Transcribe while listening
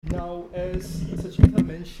Now, as Sachita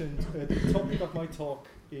mentioned, the topic of my talk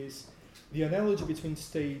is the analogy between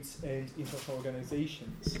states and international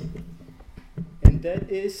organizations. And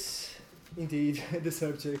that is indeed the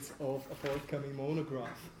subject of a forthcoming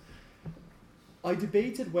monograph. I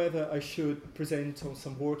debated whether I should present on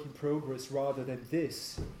some work in progress rather than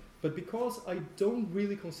this, but because I don't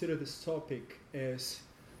really consider this topic as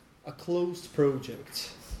a closed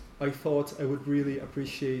project, I thought I would really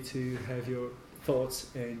appreciate to have your thoughts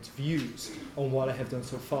and views on what I have done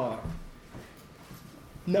so far.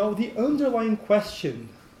 Now, the underlying question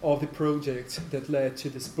of the project that led to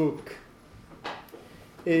this book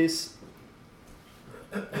is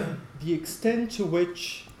the extent to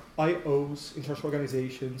which IOs, international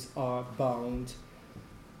organizations, are bound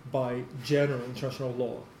by general international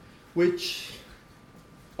law, which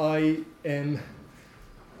I am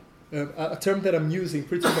a term that I'm using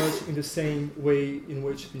pretty much in the same way in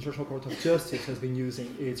which the International Court of Justice has been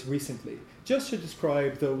using it recently, just to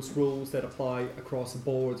describe those rules that apply across the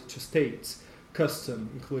board to states, custom,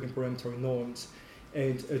 including peremptory norms,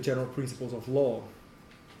 and general principles of law.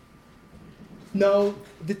 Now,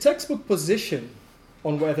 the textbook position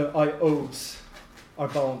on whether IOs are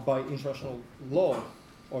bound by international law,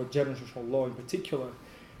 or general international law in particular,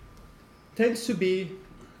 tends to be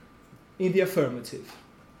in the affirmative.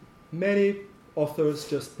 Many authors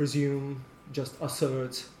just presume, just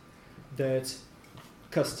assert that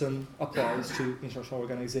custom applies to international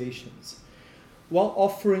organizations, while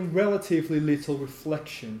offering relatively little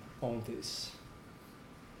reflection on this.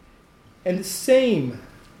 And the same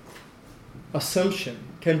assumption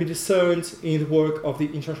can be discerned in the work of the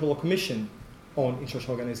International Law Commission on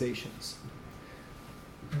International Organizations.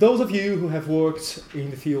 Those of you who have worked in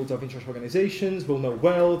the field of international organizations will know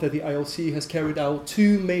well that the ILC has carried out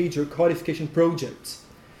two major codification projects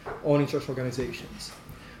on international organizations.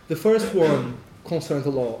 The first one concerned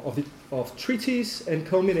the law of treaties and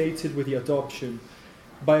culminated with the adoption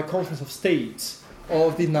by a conference of states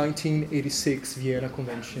of the 1986 Vienna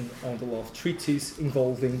Convention on the Law of Treaties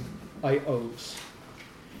involving IOs.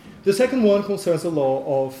 The second one concerns the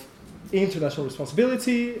law of international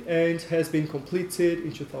responsibility and has been completed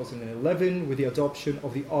in 2011 with the adoption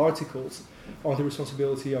of the articles on the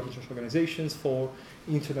responsibility of international organizations for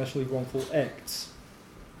internationally wrongful acts.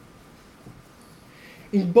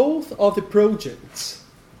 In both of the projects,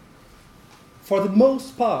 for the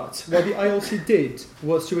most part, what the ILC did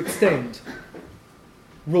was to extend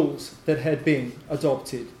rules that had been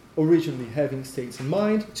adopted originally having states in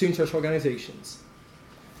mind to international organizations.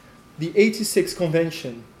 The 86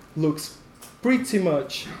 Convention looks pretty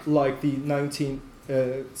much like the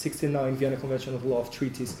 1969 Vienna Convention on the Law of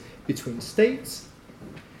Treaties between states.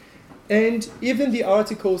 And even the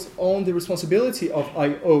articles on the responsibility of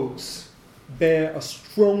IOs bear a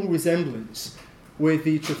strong resemblance with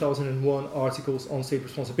the 2001 articles on state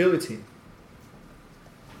responsibility.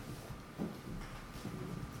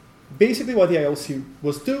 Basically, what the ILC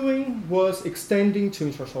was doing was extending to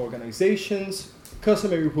international organizations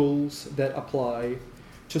customary rules that apply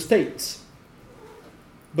to states.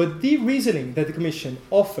 But the reasoning that the Commission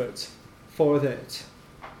offered for that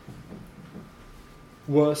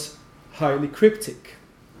was highly cryptic.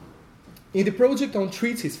 In the project on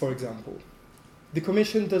treaties, for example, the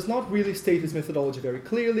Commission does not really state its methodology very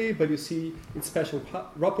clearly, but you see its special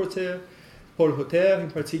rapporteur, Paul Rotter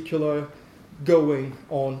in particular, going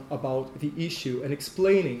on about the issue and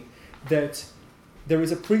explaining that there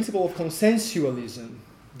is a principle of consensualism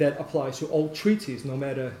that applies to all treaties, no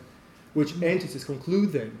matter which entities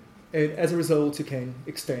conclude them, and as a result, you can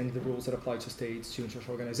extend the rules that apply to states to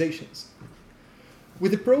international organizations.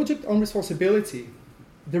 With the project on responsibility,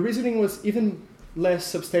 the reasoning was even less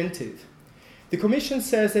substantive. The Commission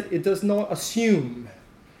says that it does not assume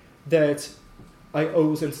that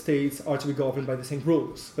IOs and states are to be governed by the same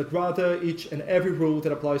rules, but rather each and every rule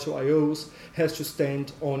that applies to IOs has to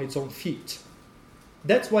stand on its own feet.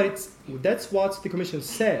 That's what the Commission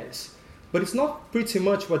says, but it's not pretty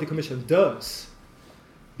much what the Commission does,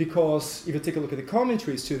 because if you take a look at the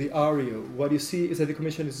commentaries to the ARIO, what you see is that the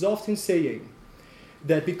Commission is often saying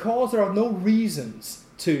that because there are no reasons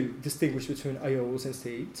to distinguish between IOs and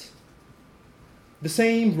states, the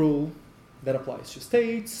same rule that applies to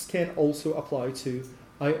states can also apply to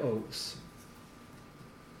IOs.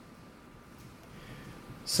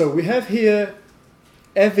 So we have here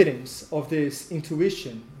evidence of this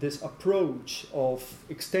intuition, this approach of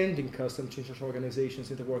extending custom to international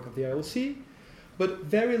organizations in the work of the ILC, but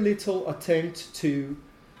very little attempt to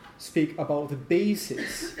speak about the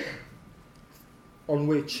basis on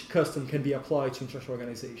which custom can be applied to international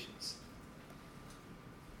organizations.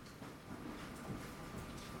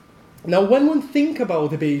 Now, when one thinks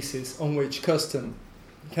about the basis on which custom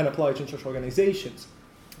can apply to international organizations,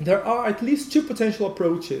 there are at least two potential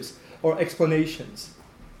approaches or explanations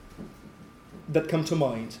that come to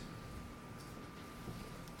mind.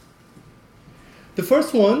 The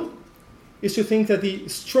first one is to think that the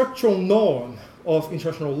structural norm of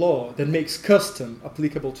international law that makes custom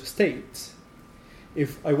applicable to states,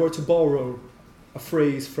 if I were to borrow a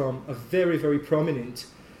phrase from a very, very prominent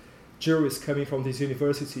jurist coming from this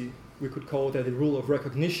university, we could call that the rule of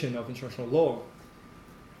recognition of international law.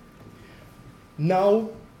 Now,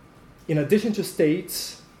 in addition to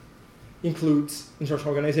states, includes international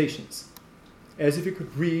organizations. As if you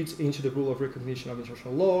could read into the rule of recognition of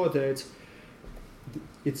international law that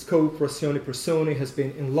its scope, ratione personae, has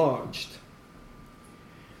been enlarged.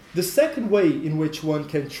 The second way in which one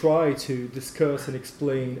can try to discuss and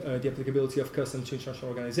explain the applicability of custom to international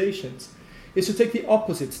organizations is to take the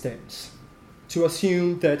opposite stance, to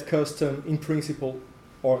assume that custom in principle,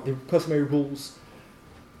 or the customary rules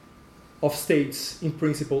of states in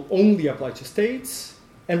principle only apply to states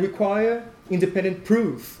and require independent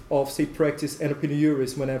proof of state practice and opinion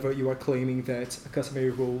juris whenever you are claiming that a customary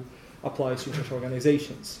rule applies to international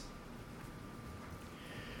organizations.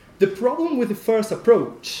 The problem with the first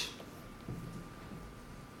approach,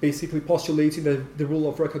 basically postulating that the rule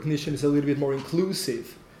of recognition is a little bit more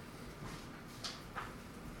inclusive,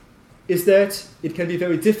 is that it can be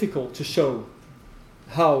very difficult to show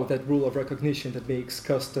how that rule of recognition that makes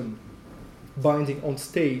custom binding on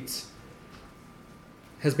states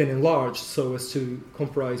has been enlarged so as to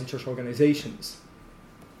comprise international organizations.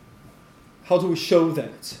 How do we show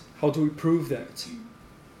that? How do we prove that?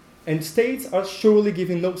 And states are surely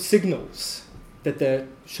giving no signals that that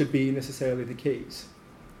should be necessarily the case.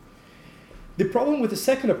 The problem with the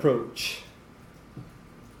second approach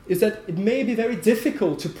is that it may be very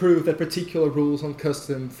difficult to prove that particular rules on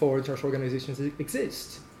custom for international organizations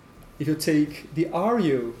exist. If you take the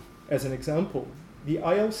ARIO as an example, the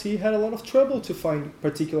ILC had a lot of trouble to find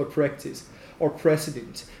particular practice or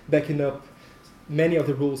precedent backing up many of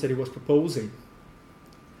the rules that it was proposing.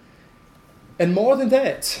 And more than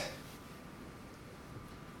that,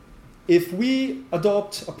 if we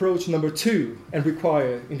adopt approach number 2 and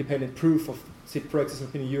require independent proof of state practice and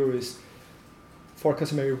opinion juris for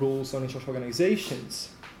customary rules on international organizations,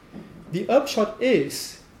 the upshot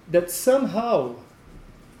is that somehow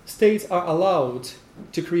states are allowed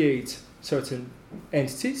to create certain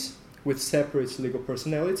entities with separate legal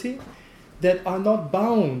personality that are not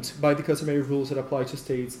bound by the customary rules that apply to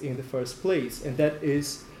states in the first place. And that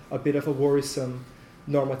is a bit of a worrisome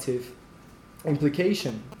normative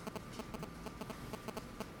implication.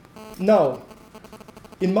 Now,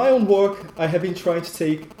 in my own work, I have been trying to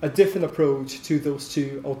take a different approach to those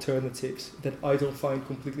two alternatives that I don't find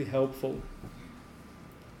completely helpful.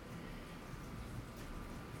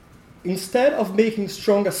 Instead of making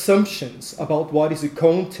strong assumptions about what is the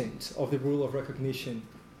content of the rule of recognition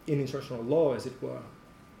in international law, as it were,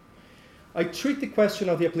 I treat the question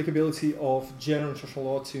of the applicability of general international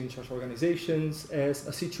law to international organizations as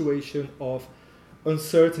a situation of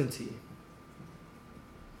uncertainty.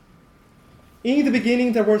 In the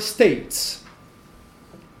beginning, there were states,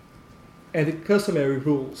 and the customary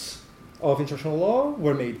rules of international law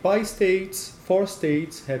were made by states, for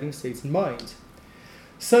states, having states in mind.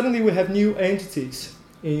 Suddenly, we have new entities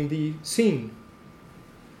in the scene,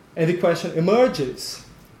 and the question emerges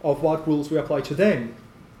of what rules we apply to them.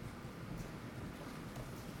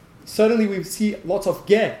 Suddenly, we see lots of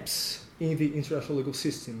gaps in the international legal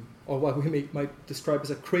system, or what we might describe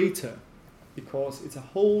as a crater, because it's a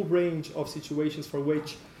whole range of situations for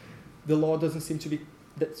which the law doesn't seem to be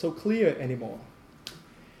that so clear anymore.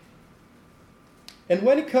 And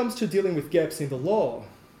when it comes to dealing with gaps in the law,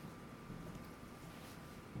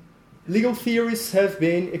 legal theorists have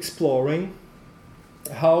been exploring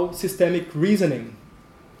how systemic reasoning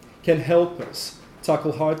can help us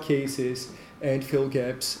tackle hard cases and fill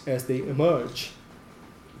gaps as they emerge.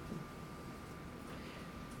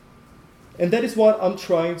 And that is what I'm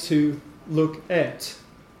trying to look at.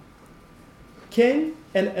 Can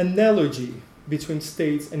an analogy between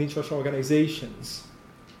states and international organizations,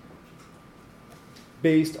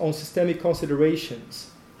 based on systemic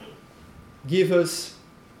considerations, give us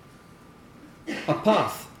a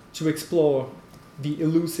path to explore the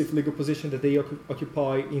elusive legal position that they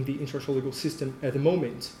occupy in the international legal system at the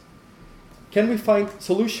moment? Can we find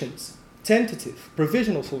solutions, tentative,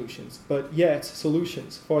 provisional solutions, but yet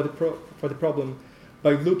solutions for the problem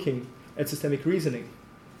by looking at systemic reasoning?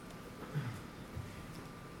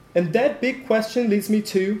 And that big question leads me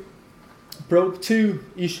to probe two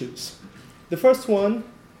issues. The first one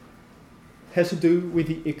has to do with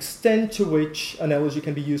the extent to which analogy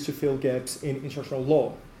can be used to fill gaps in international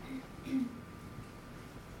law.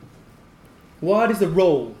 What is the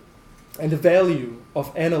role and the value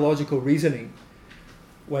of analogical reasoning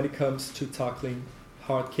when it comes to tackling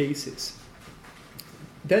hard cases?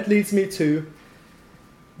 That leads me to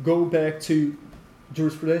go back to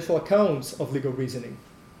jurisprudential accounts of legal reasoning,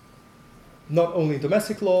 not only in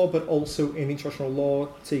domestic law, but also in international law,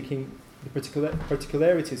 taking the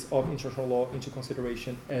particularities of international law into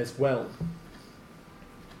consideration as well.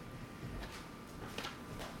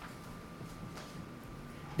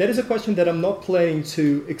 That is a question that I'm not planning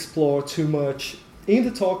to explore too much in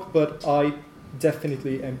the talk, but I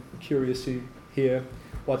definitely am curious to hear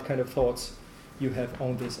what kind of thoughts you have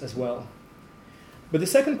on this as well. But the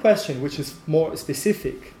second question, which is more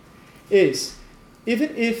specific, is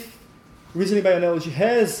even if reasoning by analogy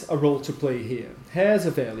has a role to play here, has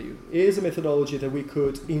a value, is a methodology that we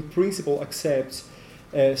could in principle accept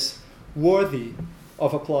as worthy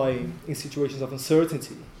of applying in situations of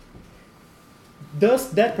uncertainty,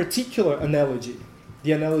 does that particular analogy,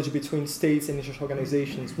 the analogy between states and international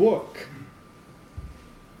organizations, work?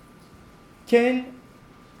 Can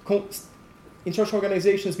international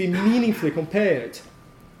organizations be meaningfully compared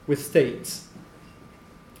with states?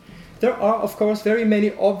 There are, of course, very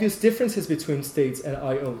many obvious differences between states and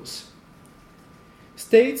IOs.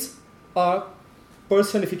 States are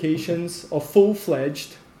personifications of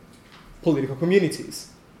full-fledged political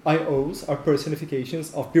communities. IOs are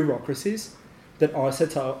personifications of bureaucracies that are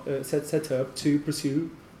set up to pursue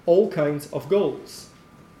all kinds of goals.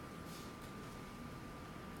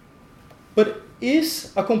 But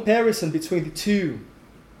is a comparison between the two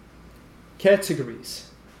categories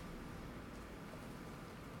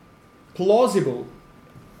plausible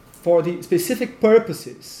for the specific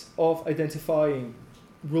purposes of identifying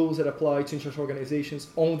rules that apply to international organizations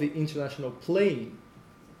on the international plane?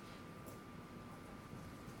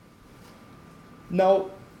 Now,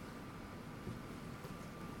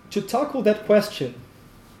 to tackle that question,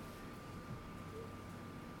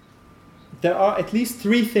 there are at least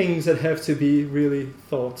three things that have to be really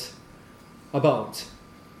thought about.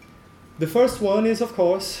 The first one is, of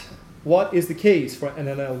course, what is the case for an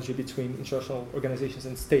analogy between international organizations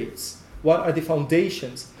and states? What are the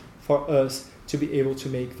foundations for us to be able to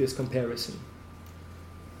make this comparison?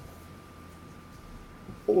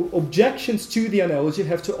 Objections to the analogy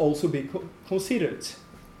have to also be considered.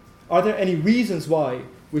 Are there any reasons why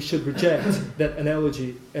we should reject that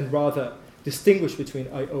analogy and rather distinguish between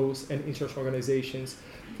IOs and international organizations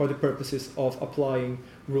for the purposes of applying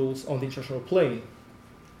rules on the international plane?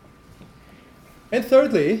 And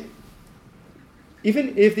thirdly,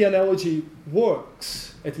 even if the analogy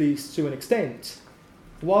works, at least to an extent,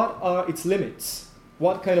 what are its limits?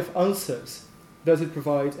 What kind of answers does it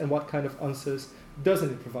provide, and what kind of answers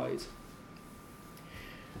doesn't it provide?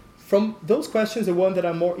 From those questions, the one that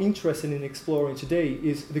I'm more interested in exploring today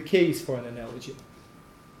is the case for an analogy.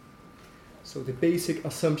 So the basic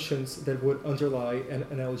assumptions that would underlie an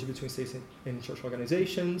analogy between states and international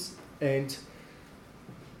organizations and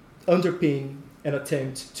underpin an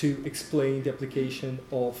attempt to explain the application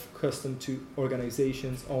of custom to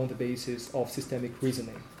organizations on the basis of systemic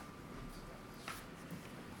reasoning.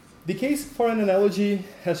 The case for an analogy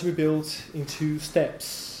has to be built in two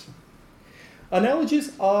steps.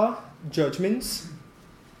 Analogies are judgments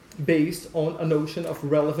based on a notion of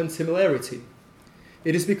relevant similarity.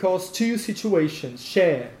 It is because two situations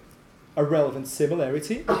share a relevant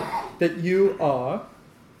similarity that you are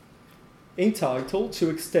entitled to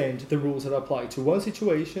extend the rules that apply to one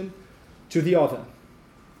situation to the other.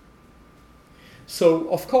 So,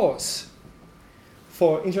 of course,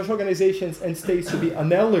 for international organizations and states to be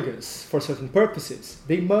analogous for certain purposes,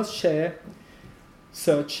 they must share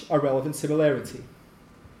such a relevant similarity.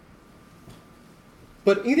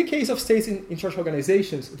 But in the case of states and international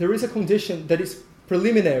organizations, there is a condition that is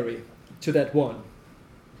preliminary to that one.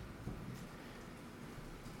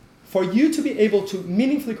 For you to be able to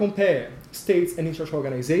meaningfully compare states and international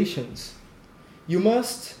organizations, you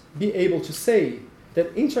must be able to say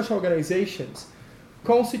that international organizations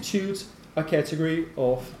constitute a category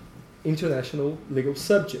of international legal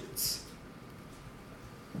subjects.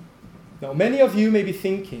 Now, many of you may be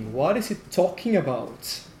thinking, what is he talking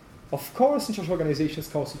about? Of course, international organizations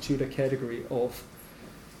constitute a category of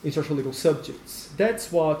international legal subjects.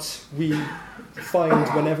 That's what we find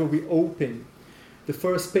whenever we open the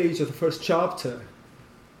first page of the first chapter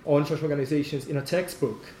on international organizations in a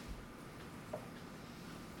textbook.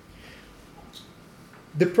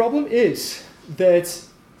 The problem is that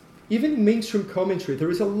even in mainstream commentary,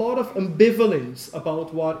 there is a lot of ambivalence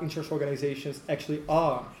about what international organizations actually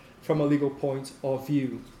are, from a legal point of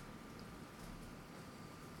view.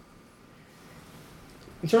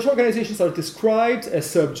 International organizations are described as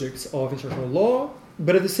subjects of international law,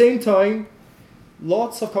 but at the same time,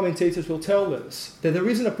 lots of commentators will tell us that there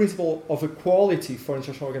isn't a principle of equality for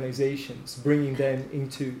international organizations, bringing them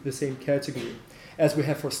into the same category as we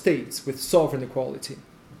have for states with sovereign equality.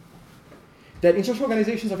 That international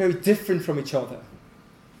organizations are very different from each other.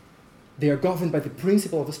 They are governed by the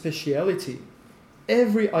principle of speciality.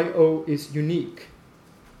 Every IO is unique.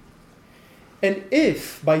 And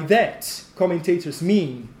if by that commentators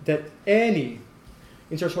mean that any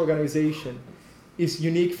international organization is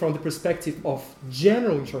unique from the perspective of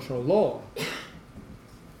general international law,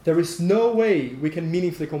 there is no way we can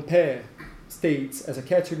meaningfully compare states as a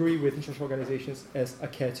category with international organizations as a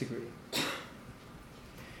category.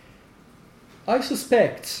 I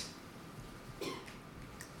suspect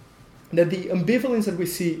that the ambivalence that we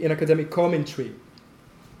see in academic commentary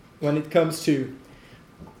when it comes to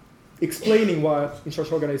explaining what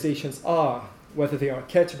international organizations are, whether they are a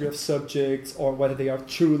category of subjects or whether they are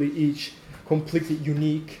truly each completely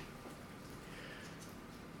unique,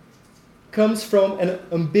 comes from an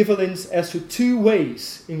ambivalence as to two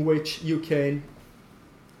ways in which you can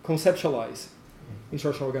conceptualize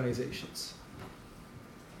international organizations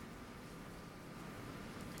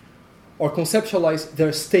or conceptualize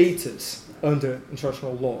their status under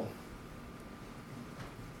international law.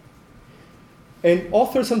 And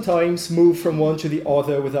authors sometimes move from one to the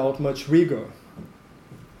other without much rigor,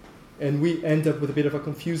 and we end up with a bit of a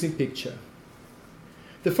confusing picture.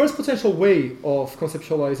 The first potential way of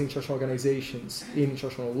conceptualizing international organizations in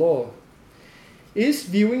international law is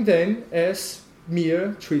viewing them as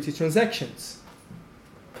mere treaty transactions.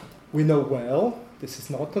 We know well, this is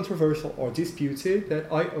not controversial or disputed, that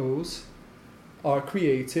IOs are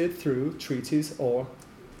created through treaties or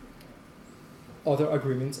other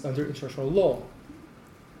agreements under international law.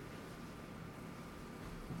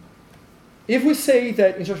 If we say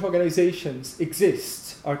that international organizations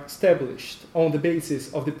exist, are established on the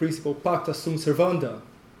basis of the principle pacta sunt servanda,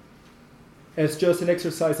 as just an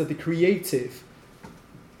exercise of the creative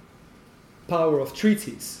power of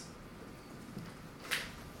treaties,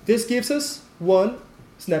 this gives us one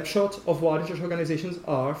snapshot of what international organizations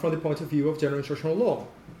are from the point of view of general international law.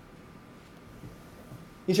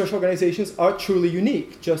 International organizations are truly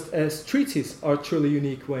unique, just as treaties are truly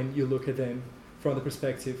unique when you look at them from the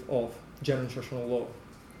perspective of general international law.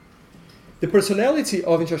 The personality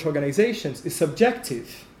of international organizations is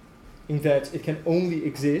subjective in that it can only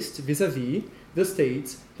exist vis-à-vis the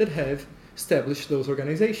states that have established those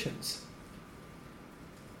organizations.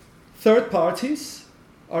 Third parties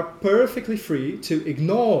are perfectly free to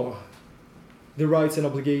ignore the rights and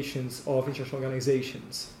obligations of international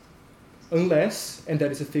organizations, unless, and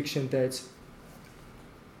that is a fiction that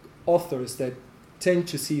authors that tend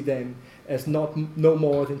to see them as no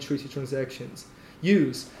more than treaty transactions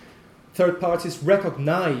use, third parties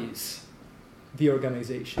recognize the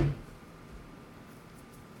organization.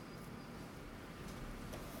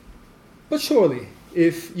 But surely,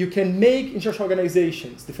 if you can make international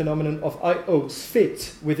organizations, the phenomenon of IOs,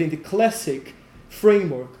 fit within the classic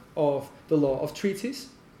framework of the law of treaties,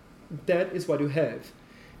 that is what you have.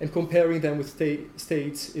 And comparing them with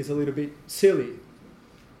states is a little bit silly.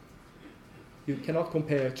 You cannot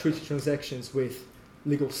compare treaty transactions with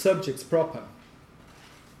legal subjects proper.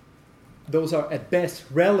 Those are at best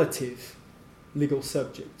relative legal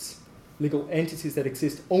subjects, legal entities that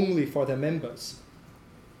exist only for their members.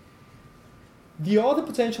 The other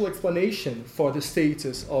potential explanation for the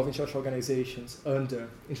status of international organizations under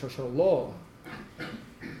international law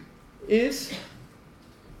is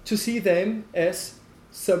to see them as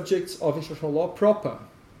subjects of international law proper.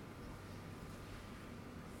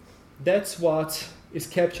 That's what is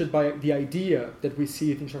captured by the idea that we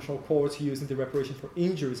see the international courts using the reparation for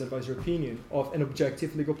injuries advisory opinion of an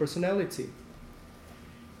objective legal personality.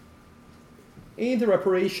 In the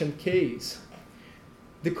reparation case,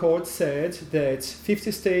 the court said that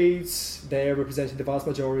 50 states, there representing the vast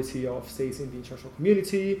majority of states in the international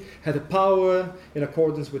community, had the power, in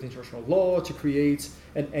accordance with international law, to create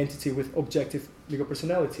an entity with objective legal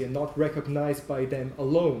personality and not recognized by them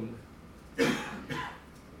alone.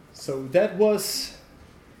 So that was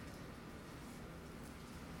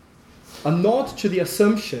a nod to the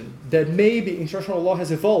assumption that maybe international law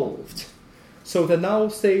has evolved, so that now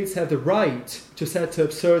states have the right to set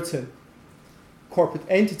up certain corporate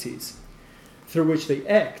entities through which they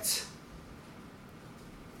act,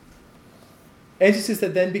 entities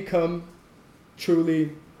that then become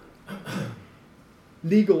truly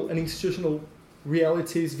legal and institutional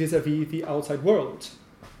realities vis-à-vis the outside world.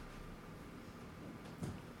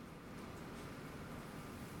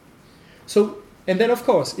 And then, of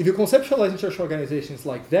course, if you conceptualize international organizations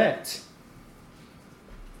like that,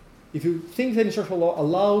 if you think that international law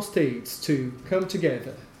allows states to come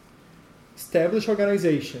together, establish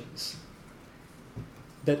organizations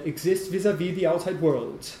that exist vis-a-vis the outside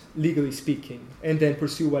world, legally speaking, and then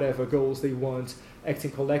pursue whatever goals they want,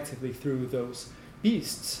 acting collectively through those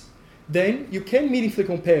beasts, then you can meaningfully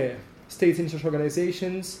compare states and international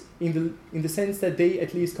organizations in the sense that they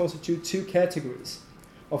at least constitute two categories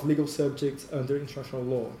of legal subjects under international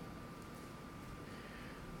law.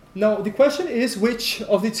 Now, the question is which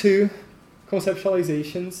of the two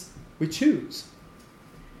conceptualizations we choose.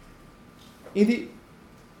 In the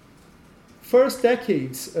first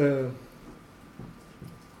decades, or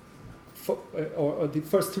the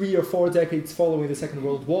first 3 or 4 decades following the Second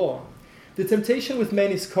World War, the temptation with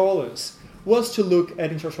many scholars was to look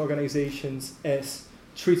at international organizations as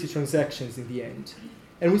treaty transactions in the end.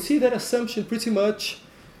 And we see that assumption pretty much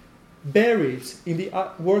buried in the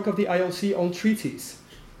work of the ILC on treaties.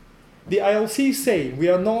 The ILC say we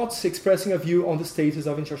are not expressing a view on the status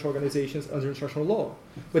of international organizations under international law.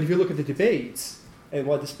 But if you look at the debates, and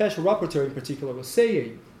what the special rapporteur in particular was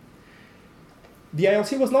saying, the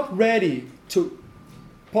ILC was not ready to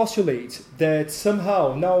postulate that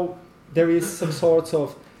somehow now there is some sort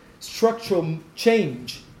of structural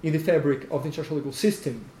change in the fabric of the international legal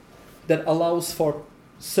system that allows for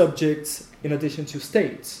subjects in addition to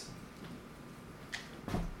states.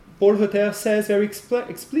 Paul Voltaire says very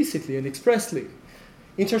explicitly and expressly,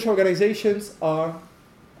 international organizations are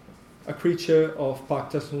a creature of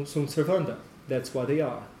pacta sunt servanda. That's what they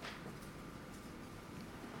are.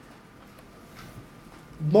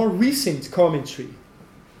 More recent commentary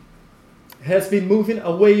has been moving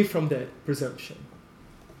away from that presumption,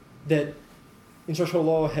 that international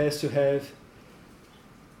law has to have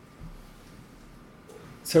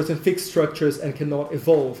certain fixed structures and cannot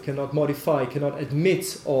evolve, cannot modify, cannot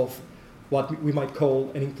admit of what we might call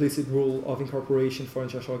an implicit rule of incorporation for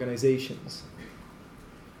international organizations.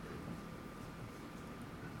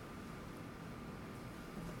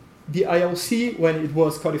 The ILC, when it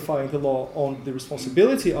was codifying the law on the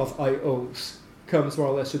responsibility of IOs, comes more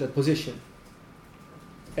or less to that position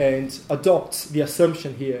and adopts the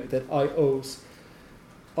assumption here that IOs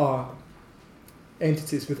are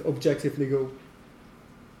entities with objective legal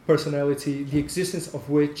personality, the existence of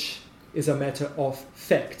which is a matter of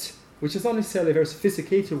fact, which is not necessarily a very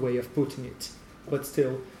sophisticated way of putting it, but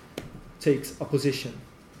still takes a position.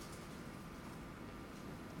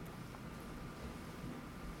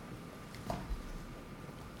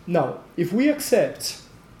 Now, if we accept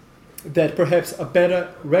that perhaps a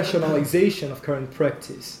better rationalization of current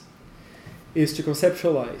practice is to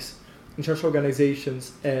conceptualize international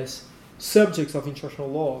organizations as subjects of international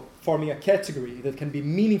law, forming a category that can be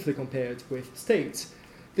meaningfully compared with states,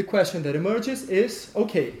 the question that emerges is,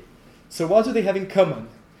 okay, so what do they have in common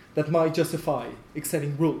that might justify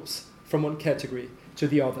extending rules from one category to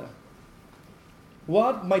the other?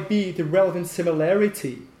 What might be the relevant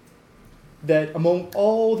similarity that among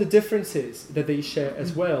all the differences that they share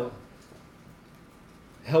as well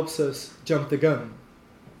helps us jump the gun?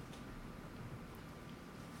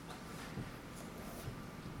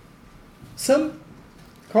 Some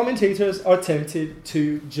commentators are tempted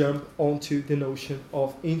to jump onto the notion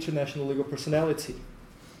of international legal personality.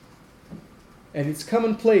 And it's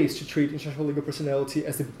commonplace to treat international legal personality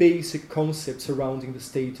as the basic concept surrounding the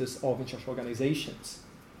status of international organizations.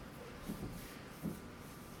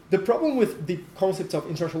 The problem with the concept of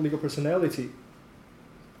international legal personality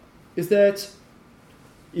is that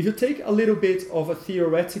if you take a little bit of a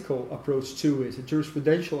theoretical approach to it, a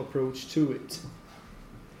jurisprudential approach to it,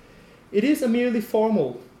 it is a merely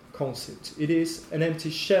formal concept. It is an empty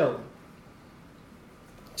shell.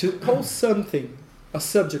 To call something a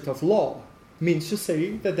subject of law means to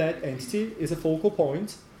say that that entity is a focal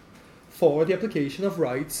point for the application of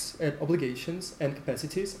rights and obligations and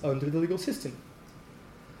capacities under the legal system.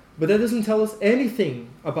 But that doesn't tell us anything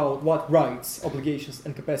about what rights, obligations,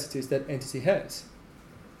 and capacities that entity has.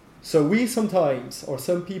 So we sometimes, or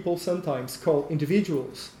some people sometimes, call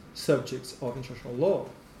individuals subjects of international law.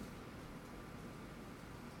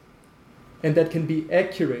 And that can be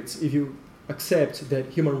accurate if you accept that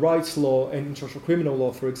human rights law and international criminal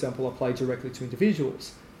law, for example, apply directly to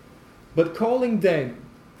individuals. But calling them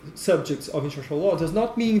subjects of international law does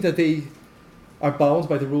not mean that they are bound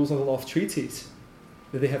by the rules of the law of treaties,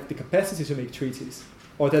 that they have the capacity to make treaties,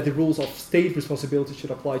 or that the rules of state responsibility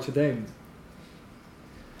should apply to them.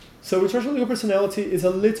 So international legal personality is a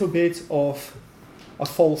little bit of a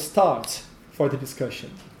false start for the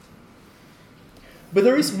discussion. But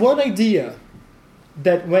there is one idea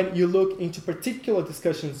that when you look into particular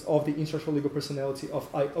discussions of the international legal personality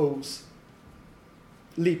of IOs,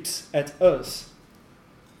 leaps at us,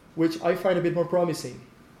 which I find a bit more promising.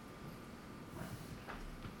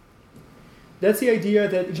 That's the idea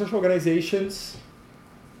that international organizations,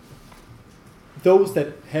 those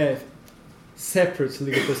that have separate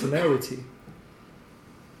legal personality,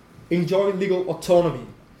 enjoy legal autonomy.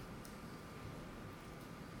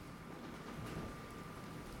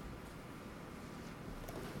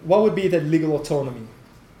 What would be that legal autonomy?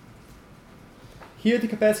 Here, the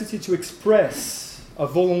capacity to express a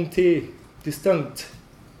volonté distinct,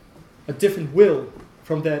 a different will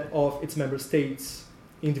from that of its member states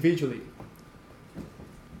individually.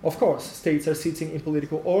 Of course, states are sitting in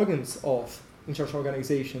political organs of international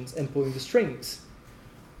organizations and pulling the strings,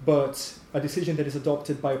 but a decision that is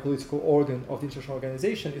adopted by a political organ of the international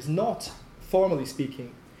organization is not, formally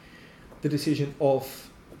speaking, the decision of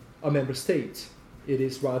a member state. It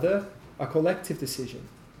is rather a collective decision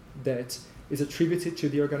that is attributed to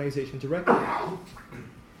the organization directly.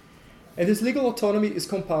 And this legal autonomy is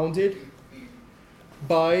compounded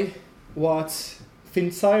by what Finn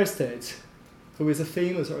Seierstedt, who is a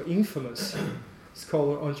famous or infamous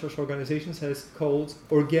scholar on international organizations, has called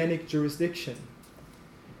organic jurisdiction.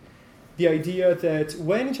 The idea that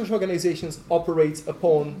when international organizations operate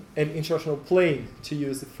upon an international plane, to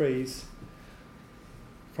use the phrase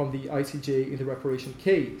from the ICJ in the reparation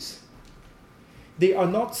case, they are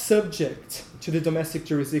not subject to the domestic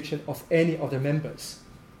jurisdiction of any of their members.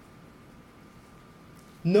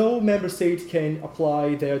 No member state can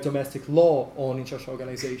apply their domestic law on international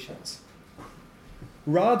organizations.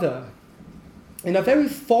 Rather, in a very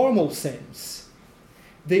formal sense,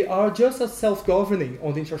 they are just as self-governing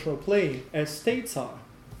on the international plane as states are.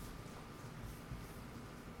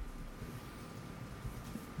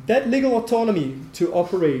 That legal autonomy to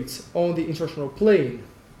operate on the international plane,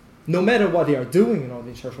 no matter what they are doing on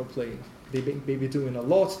the international plane, they may be doing a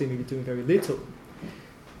lot, they may be doing very little,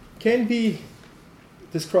 can be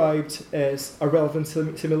described as a relevant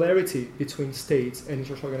similarity between states and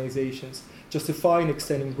international organizations, justifying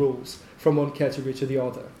extending rules from one category to the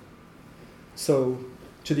other. So,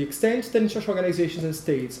 to the extent that international organizations and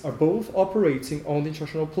states are both operating on the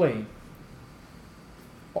international plane,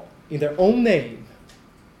 in their own name,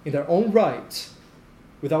 in their own right,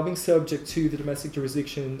 without being subject to the domestic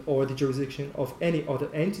jurisdiction or the jurisdiction of any other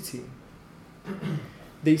entity,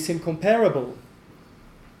 they seem comparable,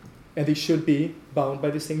 and they should be bound by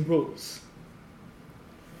the same rules.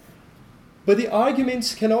 But the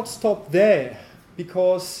arguments cannot stop there,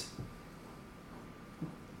 because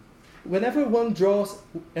whenever one draws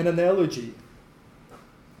an analogy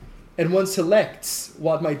and one selects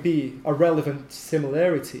what might be a relevant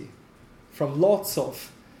similarity from lots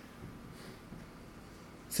of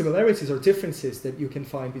similarities or differences that you can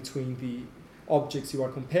find between the objects you are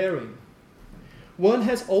comparing, one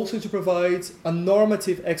has also to provide a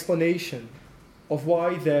normative explanation of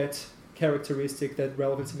why that characteristic, that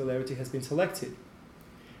relevant similarity, has been selected.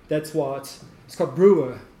 That's what Scott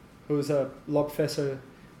Brewer, who is a law professor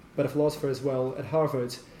but a philosopher as well at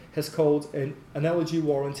Harvard, has called an analogy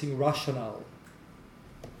warranting rationale.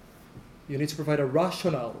 You need to provide a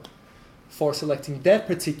rationale for selecting that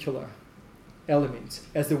particular element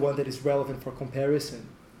as the one that is relevant for comparison,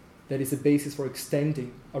 that is the basis for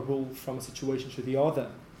extending a rule from a situation to the other.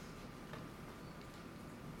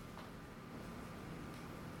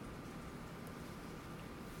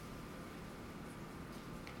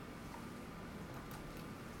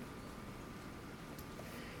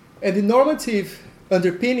 And the normative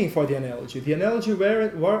underpinning for the analogy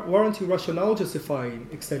warranting rationale justifying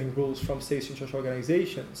extending rules from states to international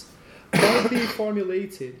organizations, might be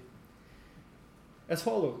formulated as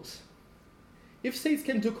follows. If states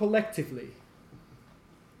can do collectively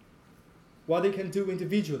what they can do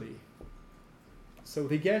individually, so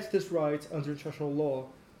they get this right under international law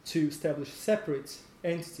to establish separate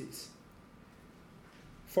entities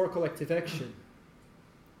for collective action,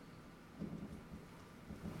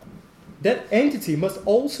 that entity must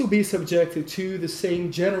also be subjected to the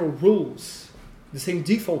same general rules, the same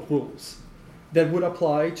default rules that would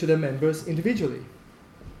apply to the members individually.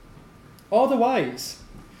 Otherwise,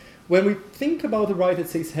 when we think about the right that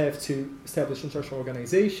states have to establish international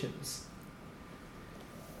organizations,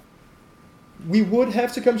 we would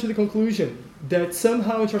have to come to the conclusion that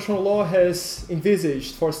somehow international law has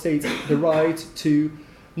envisaged for states the right to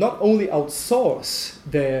not only outsource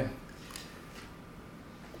their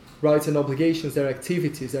rights and obligations, their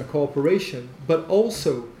activities, their cooperation, but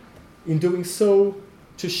also, in doing so,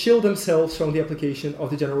 to shield themselves from the application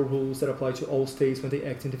of the general rules that apply to all states when they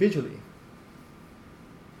act individually.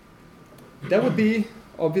 That would be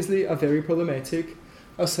obviously a very problematic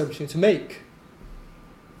assumption to make.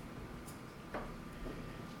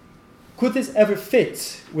 Could this ever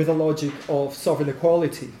fit with the logic of sovereign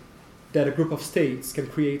equality, that a group of states can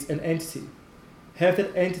create an entity, have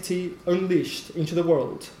that entity unleashed into the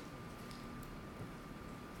world,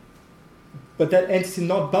 but that entity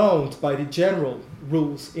not bound by the general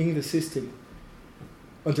rules in the system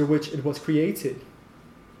under which it was created?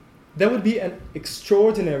 That would be an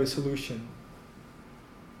extraordinary solution.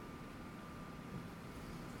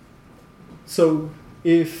 So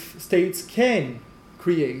if states can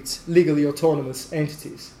create legally autonomous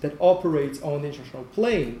entities that operate on the international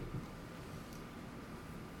plane,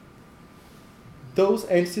 those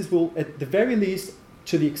entities will, at the very least,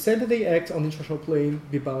 to the extent that they act on the international plane,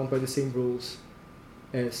 be bound by the same rules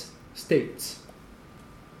as states.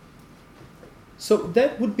 So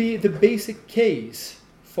that would be the basic case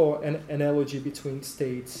for an analogy between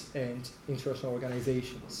states and international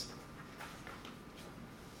organizations.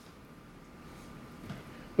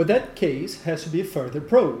 But that case has to be further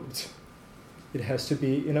probed. It has to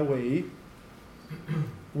be, in a way,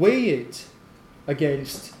 weighed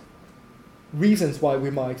against reasons why we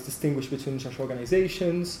might distinguish between international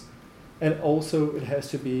organizations, and also it has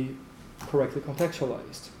to be correctly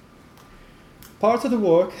contextualized. Part of the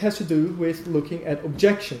work has to do with looking at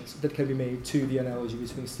objections that can be made to the analogy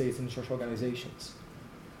between states and international organizations.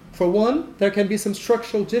 For one, there can be some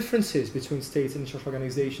structural differences between states and international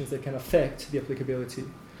organizations that can affect the applicability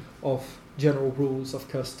of general rules of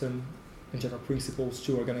custom and general principles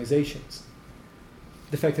to organizations.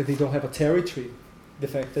 The fact that they don't have a territory, the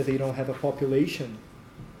fact that they don't have a population,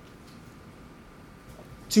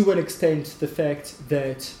 to an extent the fact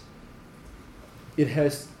that it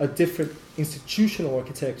has a different institutional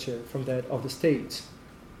architecture from that of the state.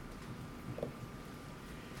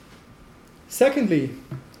 Secondly,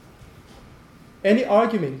 any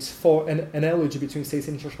argument for an analogy between states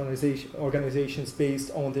and international organizations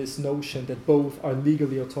based on this notion that both are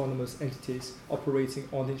legally autonomous entities operating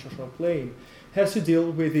on the international plane has to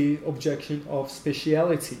deal with the objection of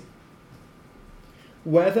speciality.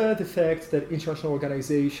 Whether the fact that international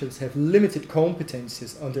organizations have limited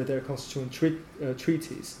competencies under their constituent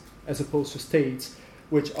treaties, as opposed to states,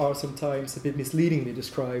 which are sometimes a bit misleadingly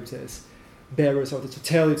described as bearers of the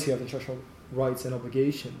totality of international rights and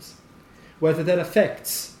obligations, whether that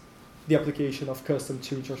affects the application of custom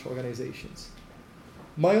to international organizations.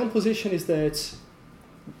 My own position is that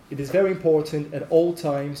it is very important at all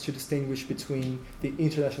times to distinguish between the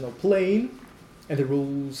international plane and the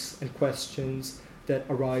rules and questions that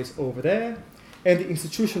arise over there, and the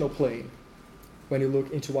institutional plane, when you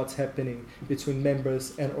look into what's happening between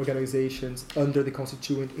members and organizations under the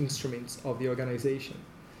constituent instruments of the organization.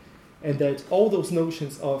 And that all those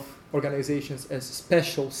notions of organizations as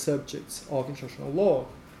special subjects of international law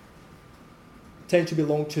tend to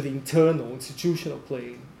belong to the internal institutional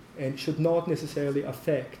plane and should not necessarily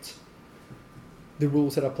affect the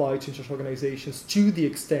rules that apply to international organizations to the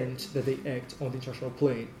extent that they act on the international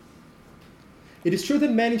plane. It is true that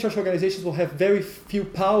many international organizations will have very few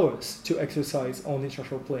powers to exercise on the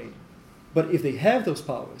international plane. But if they have those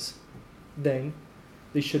powers, then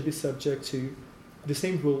they should be subject to the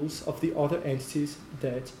same rules of the other entities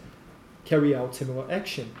that carry out similar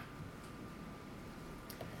action.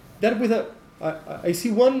 That with I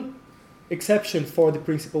see one exception for the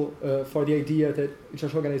principle, for the idea that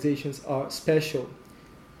international organizations are special,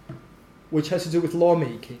 which has to do with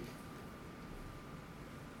lawmaking.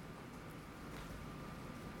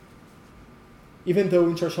 Even though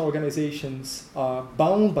international organizations are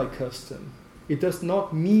bound by custom, it does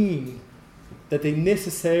not mean that they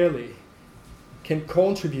necessarily can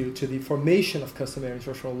contribute to the formation of customary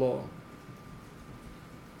international law,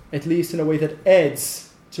 at least in a way that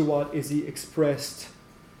adds to what is the expressed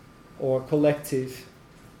or collective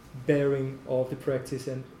bearing of the practice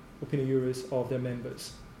and opinion juris of their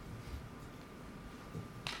members.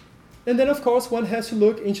 And then, of course, one has to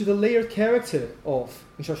look into the layered character of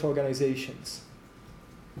international organizations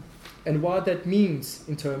and what that means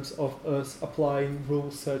in terms of us applying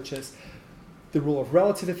rules such as the rule of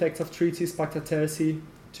relative effects of treaties, pacta terci,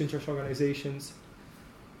 to international organizations,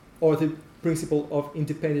 or the principle of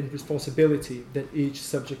independent responsibility, that each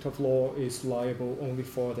subject of law is liable only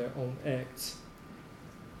for their own acts.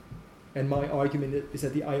 And my argument is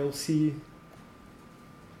that the ILC,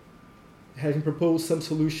 having proposed some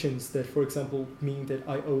solutions that, for example, mean that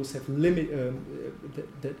IOs have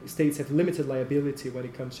that states have limited liability when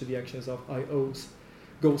it comes to the actions of IOs,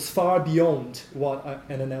 goes far beyond what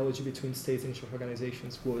an analogy between states and international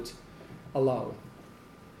organizations would allow.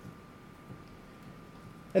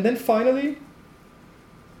 And then finally,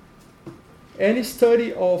 Any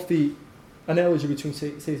study of the analogy between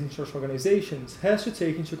states and international organizations has to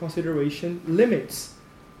take into consideration limits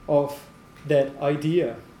of that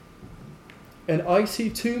idea. And I see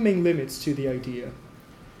two main limits to the idea.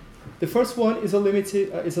 The first one is a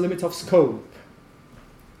limit of scope.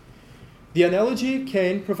 The analogy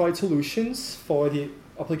can provide solutions for the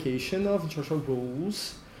application of international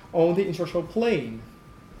rules on the international plane.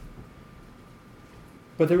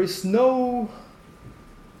 But there is no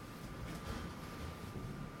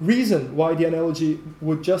reason why the analogy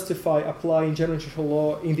would justify applying general international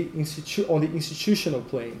law on the institutional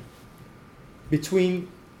plane between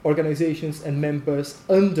organizations and members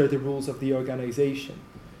under the rules of the organization.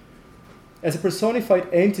 As a personified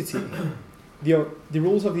entity, the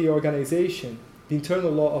rules of the organization, the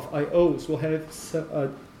internal law of IOs, will have a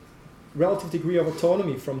relative degree of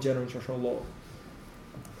autonomy from general international law.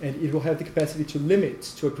 And it will have the capacity to limit,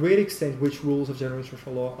 to a great extent, which rules of general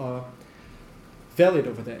international law are valid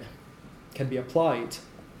over there, can be applied.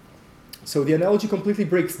 So the analogy completely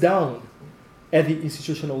breaks down at the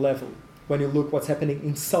institutional level when you look what's happening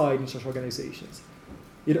inside international organizations.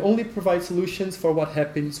 It only provides solutions for what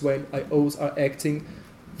happens when IOs are acting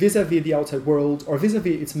vis-a-vis the outside world or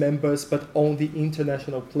vis-a-vis its members, but on the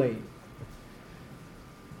international plane.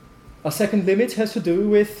 A second limit has to do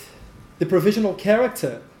with the provisional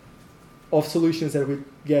character of solutions that we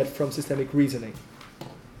get from systemic reasoning.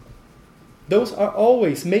 Those are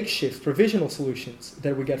always makeshift provisional solutions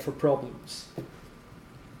that we get for problems.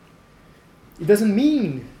 It doesn't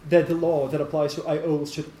mean that the law that applies to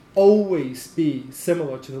IOs should always be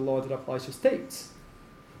similar to the law that applies to states,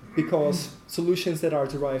 because solutions that are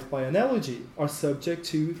derived by analogy are subject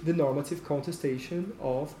to the normative contestation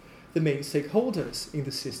of the main stakeholders in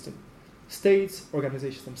the system: states,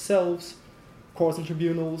 organizations themselves, courts and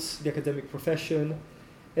tribunals, the academic profession,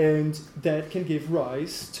 and that can give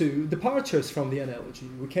rise to departures from the analogy.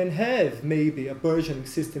 We can have maybe a burgeoning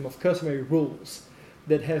system of customary rules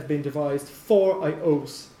that have been devised for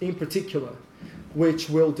IOs in particular, which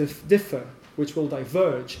will differ, which will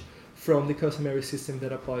diverge from the customary system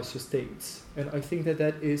that applies to states. And I think that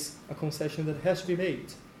that is a concession that has to be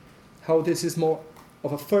made. How this is more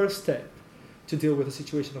of a first step to deal with a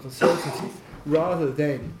situation of uncertainty rather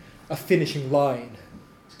than a finishing line.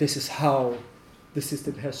 This is how the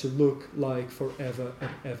system has to look like forever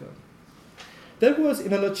and ever. That was,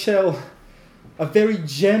 in a nutshell, a very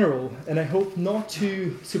general and I hope not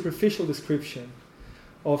too superficial description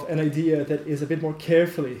of an idea that is a bit more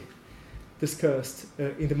carefully discussed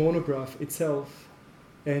in the monograph itself.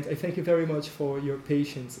 And I thank you very much for your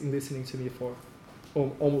patience in listening to me for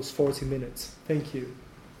almost 40 minutes. Thank you.